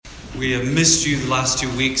We have missed you the last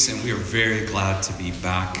 2 weeks, and we are very glad to be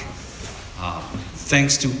back.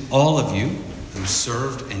 Thanks to all of you who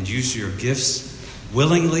served and used your gifts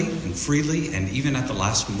willingly and freely, and even at the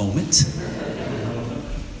last moment.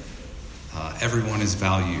 Everyone is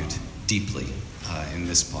valued deeply in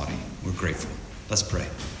this body. We're grateful. Let's pray.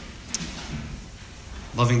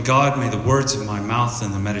 Loving God, may the words of my mouth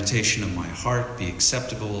and the meditation of my heart be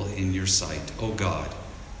acceptable in your sight, O God,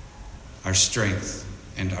 our strength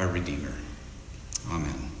and our Redeemer.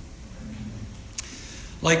 Amen.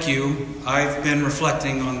 Like you, I've been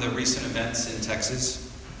reflecting on the recent events in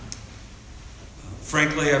Texas.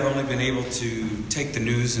 Frankly, I've only been able to take the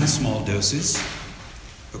news in small doses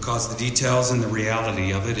because the details and the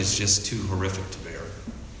reality of it is just too horrific to bear.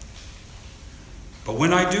 But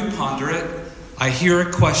when I do ponder it, I hear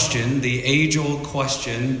a question, the age-old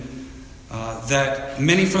question that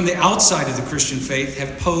many from the outside of the Christian faith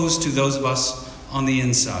have posed to those of us on the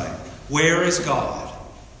inside. Where is God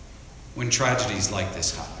when tragedies like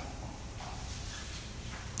this happen?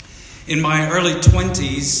 In my early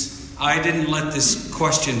 20s, I didn't let this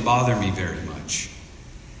question bother me very much.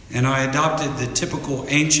 And I adopted the typical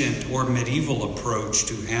ancient or medieval approach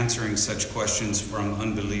to answering such questions from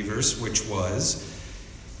unbelievers, which was,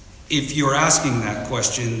 if you're asking that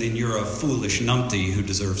question, then you're a foolish numpty who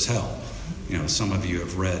deserves hell. You know, some of you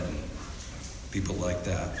have read people like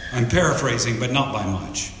that. I'm paraphrasing, but not by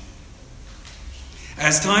much.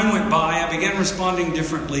 As time went by, I began responding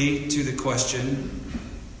differently to the question,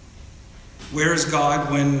 where is God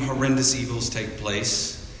when horrendous evils take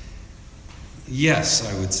place? Yes,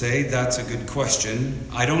 I would say, that's a good question.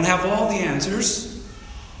 I don't have all the answers,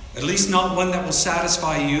 at least not one that will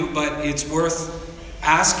satisfy you, but it's worth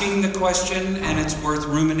asking the question, and it's worth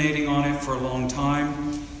ruminating on it for a long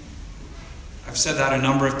time. I've said that a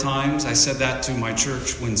number of times. I said that to my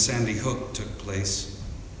church when Sandy Hook took place.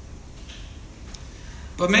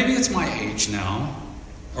 But maybe it's my age now,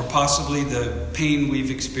 or possibly the pain we've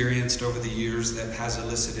experienced over the years that has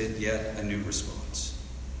elicited yet a new response.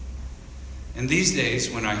 And these days,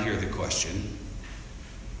 when I hear the question,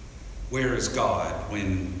 where is God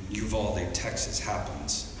when Uvalde, Texas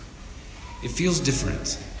happens? It feels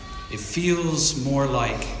different. It feels more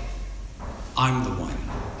like I'm the one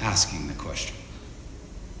asking the question.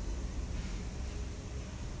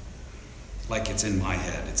 Like it's in my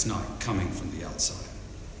head. It's not coming from the outside.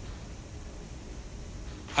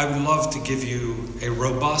 I would love to give you a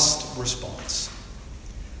robust response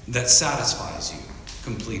that satisfies you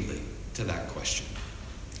completely to that question.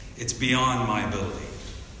 It's beyond my ability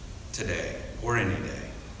today or any day.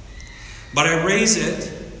 But I raise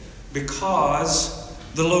it because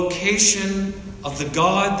the location of the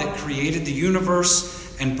God that created the universe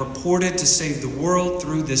and purported to save the world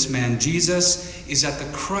through this man Jesus is at the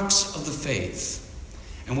crux of the faith.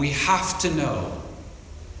 And we have to know,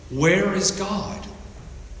 where is God?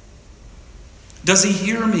 Does he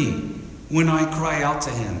hear me when I cry out to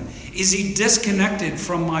him? Is he disconnected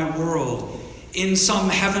from my world in some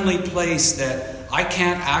heavenly place that I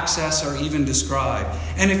can't access or even describe?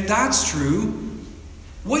 And if that's true,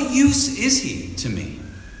 what use is he to me?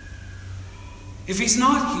 If he's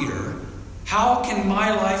not here, how can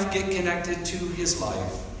my life get connected to his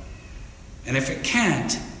life? And if it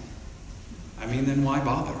can't, then why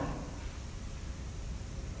bother?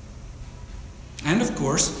 And of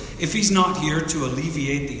course, if he's not here to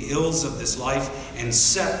alleviate the ills of this life and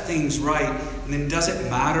set things right, then does it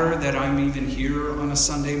matter that I'm even here on a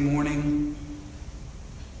Sunday morning?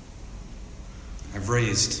 I've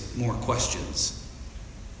raised more questions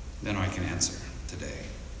than I can answer today.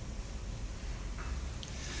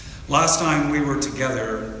 Last time we were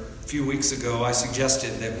together, a few weeks ago, I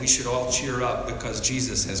suggested that we should all cheer up because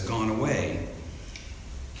Jesus has gone away.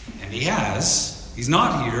 And he has. He's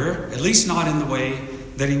not here, at least not in the way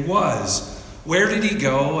that he was. Where did he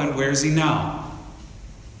go and where's he now?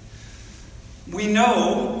 We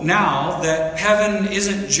know now that heaven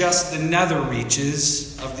isn't just the nether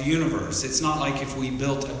reaches of the universe. It's not like if we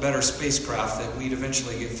built a better spacecraft that we'd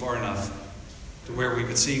eventually get far enough to where we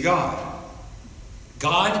would see God.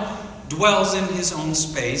 God dwells in his own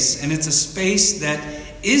space, and it's a space that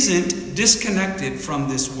isn't disconnected from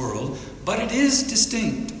this world, but it is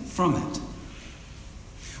distinct from it.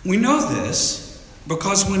 We know this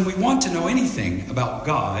because when we want to know anything about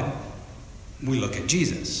God, we look at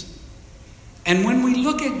Jesus. And when we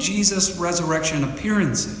look at Jesus' resurrection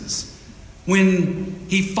appearances, when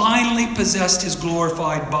he finally possessed his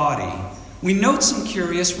glorified body, we note some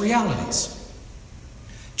curious realities.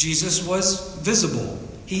 Jesus was visible.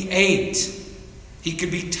 He ate. He could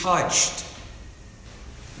be touched.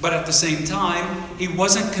 But at the same time, he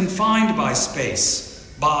wasn't confined by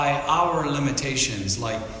space, by our limitations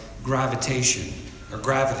like gravitation or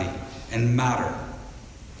gravity and matter.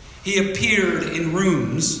 He appeared in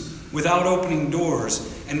rooms without opening doors,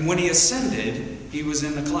 and when he ascended, he was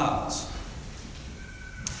in the clouds.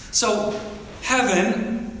 So,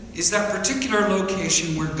 heaven is that particular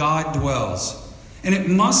location where God dwells. And it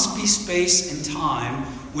must be space and time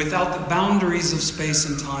without the boundaries of space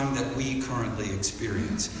and time that we currently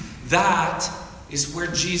experience. That is where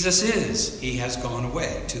Jesus is. He has gone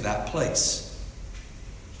away to that place.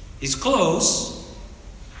 He's close,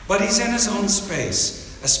 but he's in his own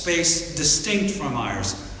space, a space distinct from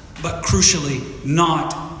ours, but crucially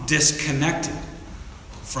not disconnected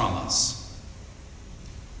from us.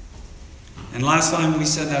 And last time we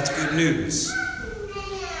said that's good news.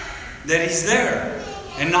 That he's there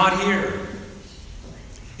and not here.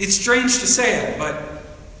 It's strange to say it, but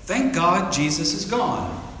thank God Jesus is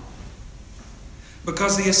gone.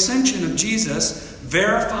 Because the ascension of Jesus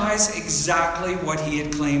verifies exactly what he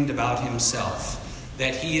had claimed about himself.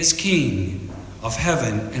 That he is king of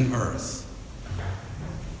heaven and earth.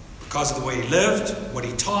 Because of the way he lived, what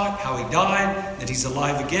he taught, how he died, that he's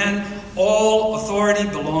alive again, all authority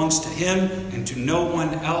belongs to him and to no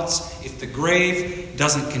one else. If the grave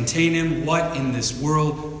doesn't contain him, what in this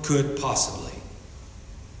world could possibly?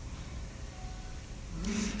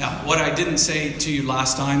 Now, what I didn't say to you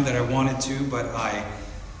last time that I wanted to, but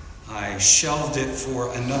I shelved it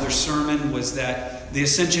for another sermon, was that the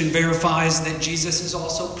ascension verifies that Jesus is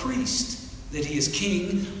also priest. That he is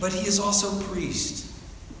king, but he is also priest.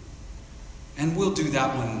 And we'll do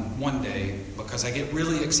that one day, because I get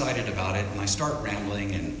really excited about it and I start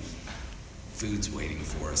rambling and food's waiting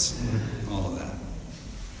for us. All of that.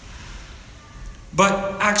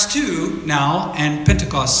 But Acts 2 now and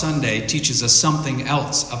Pentecost Sunday teaches us something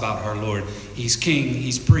else about our Lord. He's king,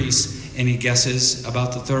 he's priest. Any guesses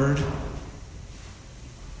about the third?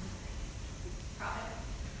 Prophet.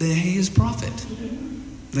 That he is prophet.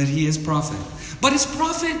 That he is prophet. But it's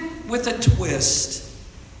prophet with a twist.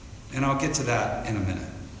 And I'll get to that in a minute.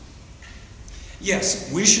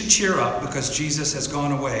 Yes, we should cheer up because Jesus has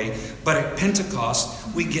gone away. But at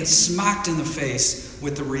Pentecost, we get smacked in the face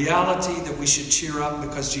with the reality that we should cheer up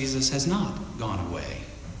because Jesus has not gone away.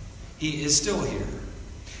 He is still here.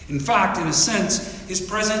 In fact, in a sense, his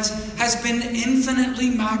presence has been infinitely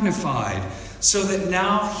magnified so that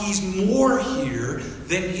now he's more here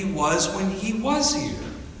than he was when he was here.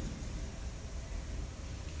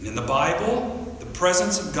 And in the Bible, the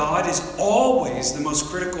presence of God is always the most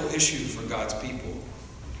critical issue for God's people.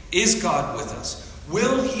 Is God with us?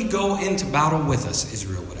 Will he go into battle with us,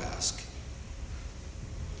 Israel would ask.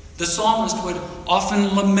 The psalmist would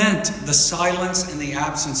often lament the silence and the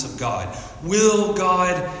absence of God. Will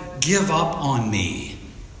God give up on me?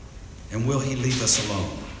 And will he leave us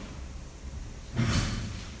alone?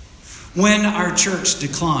 When our church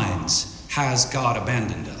declines, has God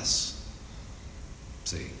abandoned us?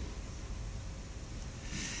 See?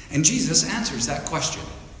 And Jesus answers that question.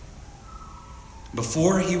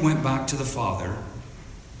 Before he went back to the Father,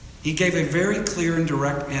 he gave a very clear and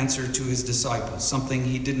direct answer to his disciples, something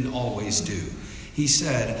he didn't always do. He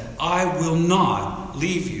said, I will not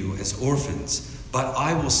leave you as orphans, but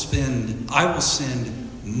I will send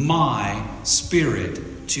my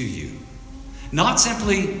Spirit to you. Not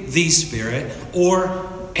simply the Spirit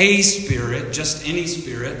or a Spirit, just any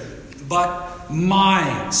Spirit, but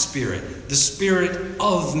my Spirit, the Spirit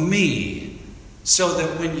of me, so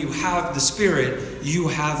that when you have the Spirit, you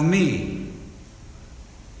have me.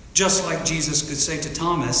 Just like Jesus could say to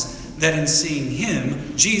Thomas that in seeing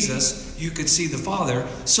him, Jesus, you could see the Father,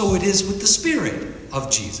 so it is with the Spirit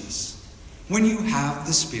of Jesus. When you have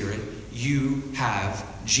the Spirit, you have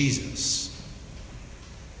Jesus.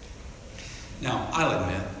 Now, I'll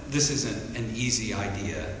admit, this isn't an easy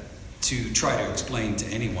idea to try to explain to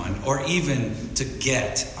anyone, or even to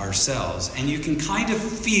get ourselves. And you can kind of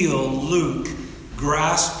feel Luke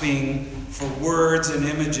grasping for words and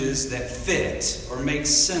images that fit or make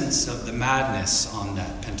sense of the madness on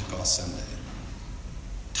that Pentecost Sunday.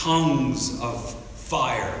 Tongues of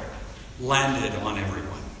fire landed on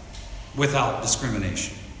everyone without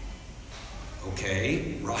discrimination.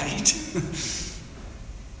 Okay, right?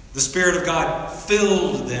 The Spirit of God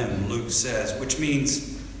filled them, Luke says, which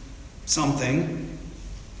means something.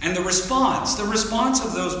 And the response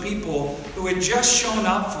of those people who had just shown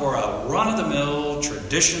up for a run-of-the-mill,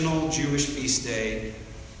 traditional Jewish feast day,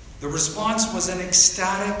 the response was an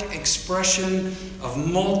ecstatic expression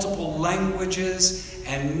of multiple languages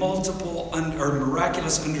and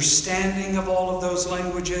miraculous understanding of all of those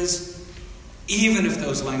languages, even if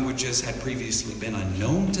those languages had previously been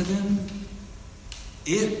unknown to them.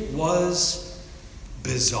 It was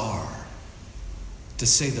bizarre, to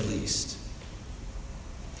say the least.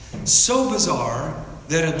 So bizarre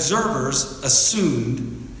that observers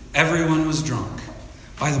assumed everyone was drunk.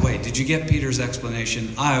 By the way, did you get Peter's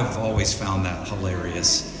explanation? I've always found that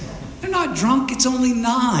hilarious. They're not drunk, it's only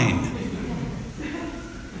 9.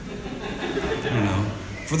 You know,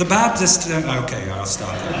 for the Baptist, okay, I'll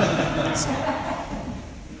stop that.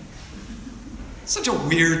 Such a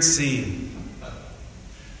weird scene.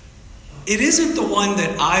 It isn't the one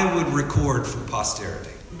that I would record for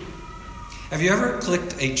posterity. Have you ever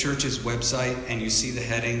clicked a church's website and you see the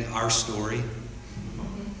heading, Our Story?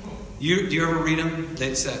 Do you ever read them?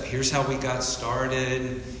 They said, here's how we got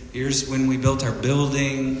started. Here's when we built our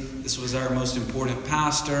building. This was our most important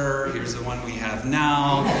pastor. Here's the one we have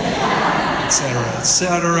now, etc.,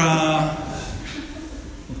 etc.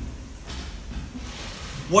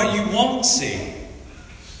 What you won't see.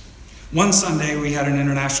 One Sunday, we had an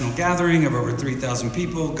international gathering of over 3,000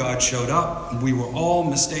 people. God showed up. We were all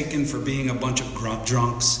mistaken for being a bunch of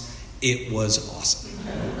drunks. It was awesome.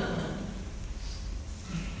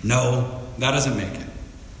 No, that doesn't make it.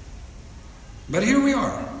 But here we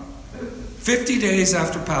are. 50 days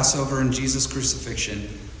after Passover and Jesus' crucifixion,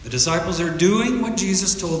 the disciples are doing what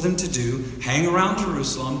Jesus told them to do, hang around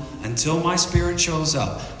Jerusalem until my Spirit shows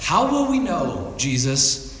up. How will we know,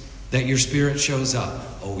 Jesus, that your Spirit shows up?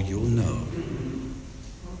 Oh, you'll know.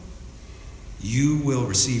 You will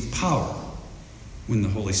receive power when the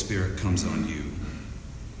Holy Spirit comes on you.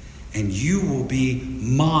 And you will be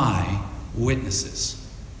my witnesses.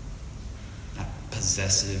 That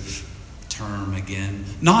possessive term again.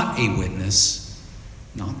 Not a witness,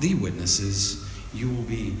 not the witnesses. You will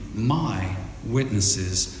be my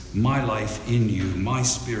witnesses, my life in you, my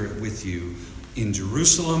Spirit with you, in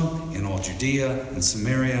Jerusalem, in all Judea and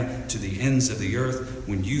Samaria, to the ends of the earth.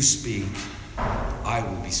 When you speak, I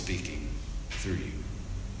will be speaking through you.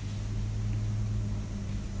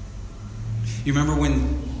 You remember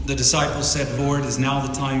when the disciples said, Lord, is now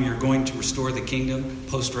the time you're going to restore the kingdom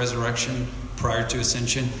post-resurrection, prior to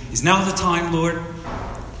ascension? Is now the time, Lord?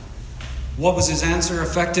 What was his answer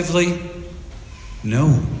effectively?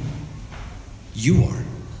 No, you are.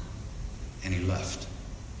 And he left.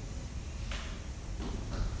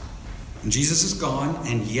 And Jesus is gone,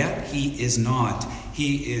 and yet he is not.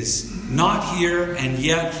 He is not here, and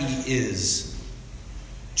yet he is.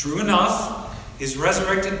 True enough, his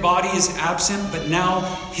resurrected body is absent, but now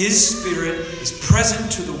his Spirit is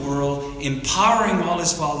present to the world, empowering all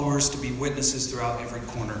his followers to be witnesses throughout every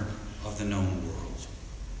corner of the known world.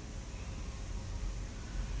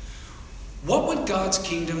 What would God's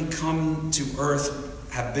kingdom come to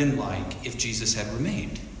earth have been like if Jesus had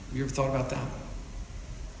remained? Have you ever thought about that?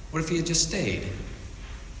 What if he had just stayed?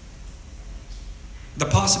 The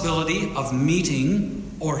possibility of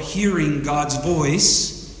meeting or hearing God's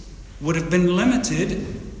voice would have been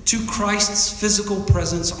limited to Christ's physical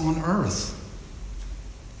presence on earth.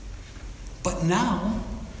 But now,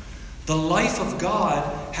 the life of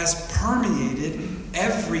God has permeated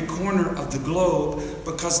every corner of the globe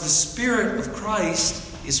because the Spirit of Christ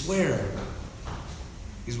is where?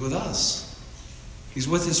 He's with us. He's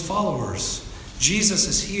with his followers. Jesus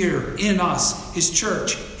is here in us, his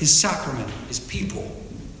church, his sacrament, his people.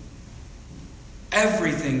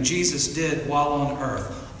 Everything Jesus did while on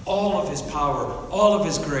earth, all of his power, all of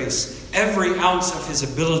his grace, every ounce of his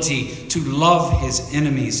ability to love his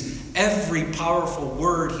enemies, every powerful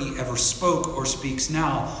word he ever spoke or speaks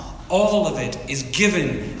now, all of it is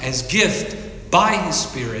given as gift by his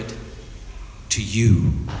Spirit to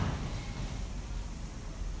you,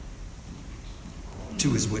 to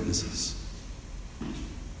his witnesses.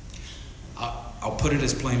 I'll put it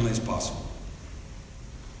as plainly as possible.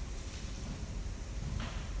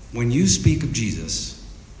 When you speak of Jesus,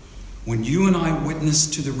 when you and I witness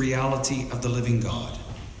to the reality of the living God,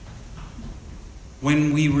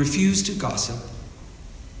 when we refuse to gossip,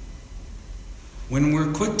 when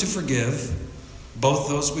we're quick to forgive both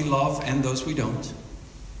those we love and those we don't,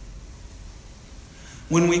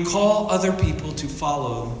 when we call other people to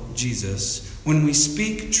follow Jesus, when we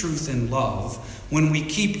speak truth in love, when we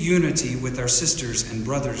keep unity with our sisters and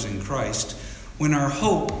brothers in Christ, when our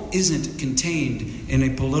hope isn't contained in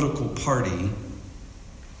a political party,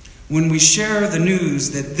 when we share the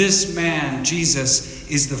news that this man, Jesus,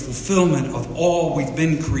 is the fulfillment of all we've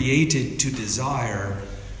been created to desire,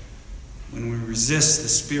 when we resist the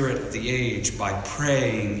spirit of the age by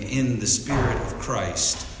praying in the Spirit of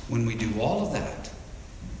Christ, when we do all of that,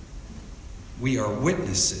 we are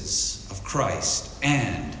witnesses of Christ,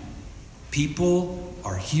 and people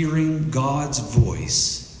are hearing God's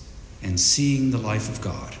voice and seeing the life of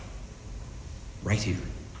God right here,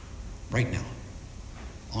 right now.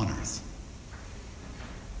 on earth.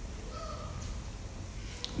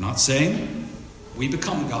 I'm not saying we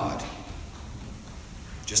become God.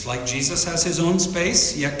 Just like Jesus has his own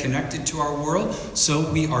space, yet connected to our world, so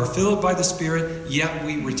we are filled by the Spirit, yet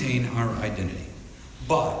we retain our identity.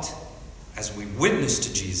 But as we witness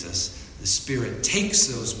to Jesus, the Spirit takes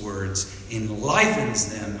those words,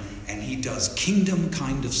 enlivens them, and he does kingdom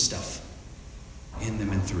kind of stuff in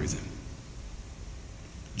them and through them.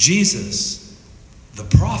 Jesus, the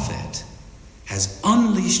prophet, has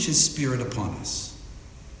unleashed his Spirit upon us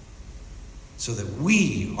so that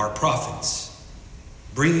we are prophets,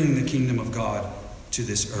 bringing the kingdom of God to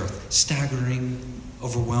this earth. Staggering,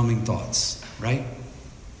 overwhelming thoughts, right?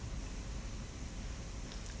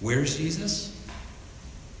 Where's Jesus?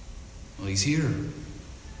 Well, he's here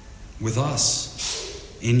with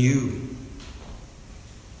us, in you.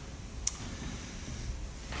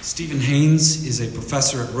 Stephen Haynes is a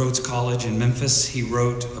professor at Rhodes College in Memphis. He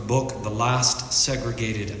wrote a book, The Last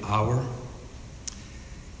Segregated Hour,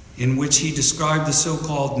 in which he described the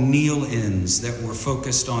so-called kneel-ins that were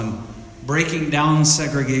focused on breaking down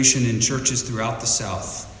segregation in churches throughout the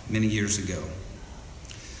South many years ago.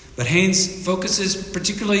 But Haynes focuses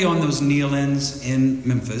particularly on those kneel-ins in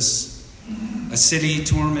Memphis, a city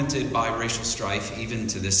tormented by racial strife even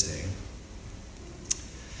to this day.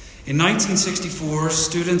 In 1964,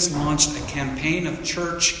 students launched a campaign of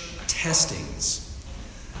church testings.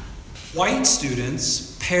 White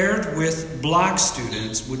students paired with black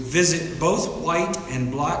students would visit both white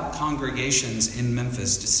and black congregations in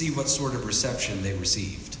Memphis to see what sort of reception they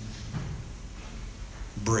received.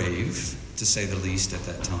 Brave, to say the least, at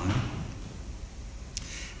that time.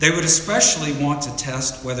 They would especially want to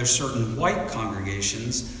test whether certain white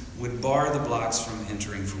congregations would bar the blacks from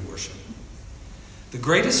entering for worship. The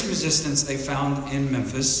greatest resistance they found in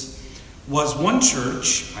Memphis was one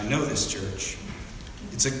church. I know this church.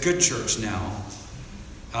 It's a good church now.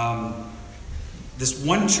 This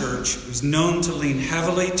one church was known to lean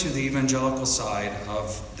heavily to the evangelical side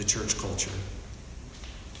of the church culture.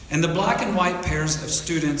 And the black and white pairs of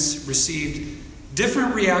students received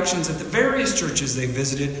different reactions at the various churches they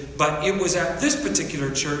visited, but it was at this particular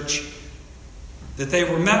church that they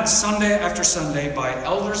were met Sunday after Sunday by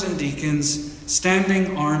elders and deacons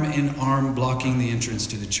standing arm in arm blocking the entrance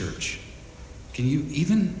to the church. Can you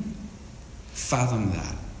even fathom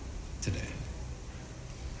that today?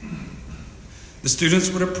 The students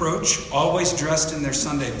would approach, always dressed in their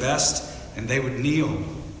Sunday best, and they would kneel.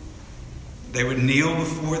 They would kneel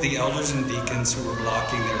before the elders and deacons who were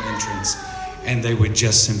blocking their entrance, and they would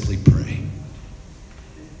just simply pray.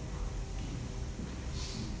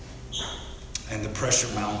 And the pressure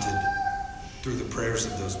mounted through the prayers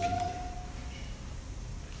of those people.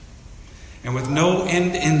 And with no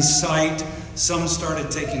end in sight, some started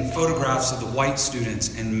taking photographs of the white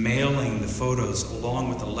students and mailing the photos along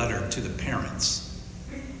with a letter to the parents.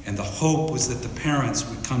 And the hope was that the parents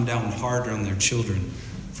would come down harder on their children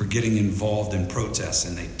for getting involved in protests,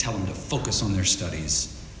 and they'd tell them to focus on their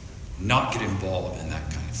studies, not get involved in that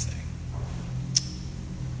kind of thing.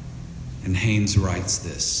 And Haynes writes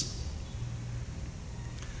this.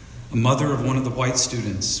 A mother of one of the white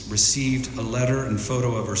students received a letter and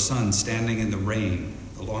photo of her son standing in the rain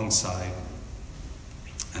alongside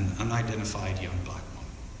an unidentified young black woman.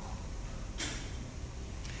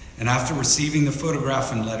 And after receiving the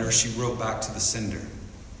photograph and letter, she wrote back to the sender.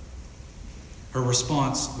 Her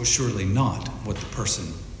response was surely not what the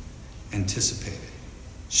person anticipated.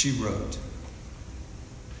 She wrote,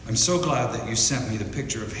 "I'm so glad that you sent me the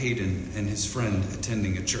picture of Hayden and his friend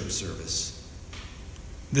attending a church service.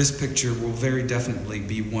 This picture will very definitely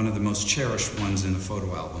be one of the most cherished ones in the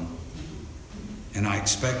photo album, and I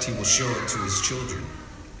expect he will show it to his children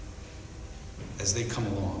as they come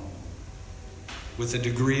along with a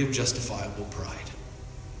degree of justifiable pride.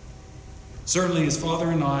 Certainly his father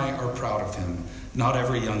and I are proud of him. Not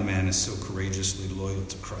every young man is so courageously loyal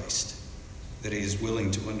to Christ that he is willing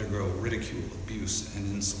to undergo ridicule, abuse, and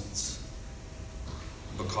insults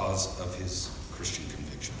because of his Christian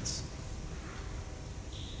convictions."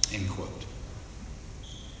 End quote.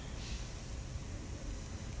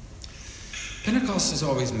 Pentecost has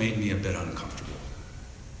always made me a bit uncomfortable.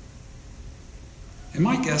 And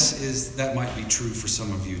my guess is that might be true for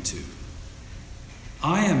some of you too.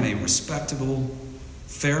 I am a respectable,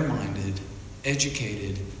 fair-minded,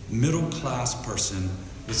 educated, middle-class person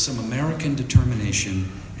with some American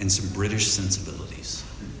determination and some British sensibilities.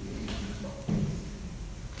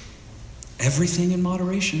 Everything in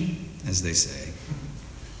moderation, as they say.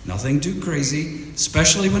 Nothing too crazy,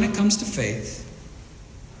 especially when it comes to faith.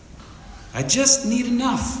 I just need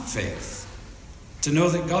enough faith to know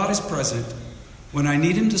that God is present when I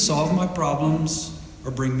need him to solve my problems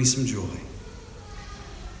or bring me some joy.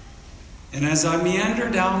 And as I meander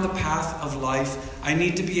down the path of life, I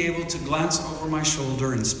need to be able to glance over my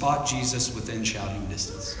shoulder and spot Jesus within shouting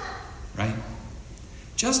distance, right?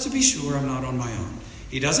 Just to be sure I'm not on my own.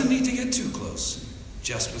 He doesn't need to get too close,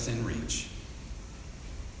 just within reach.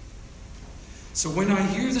 So when I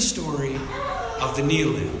hear the story of the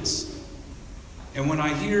kneel-ins, and when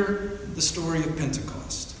I hear the story of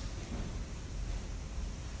Pentecost,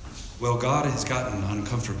 well, God has gotten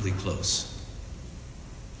uncomfortably close.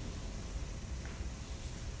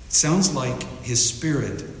 It sounds like his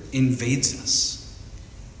Spirit invades us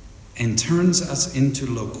and turns us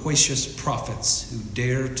into loquacious prophets who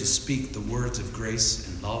dare to speak the words of grace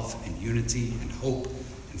and love and unity and hope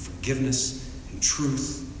and forgiveness and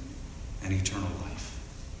truth and eternal life.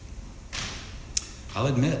 I'll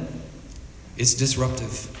admit, it's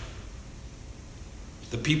disruptive.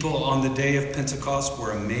 The people on the day of Pentecost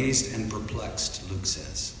were amazed and perplexed, Luke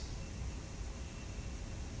says.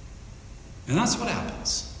 And that's what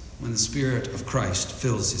happens when the Spirit of Christ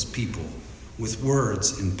fills his people with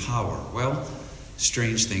words and power. Well,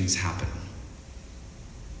 strange things happen.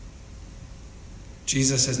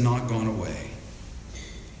 Jesus has not gone away.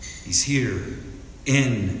 He's here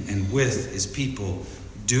in and with his people,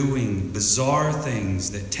 doing bizarre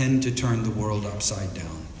things that tend to turn the world upside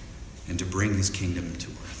down and to bring his kingdom to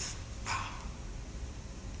earth. Wow.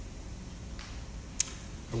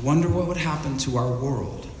 I wonder what would happen to our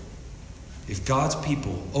world if God's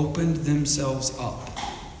people opened themselves up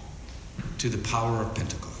to the power of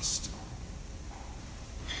Pentecost.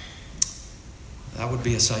 That would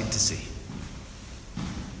be a sight to see.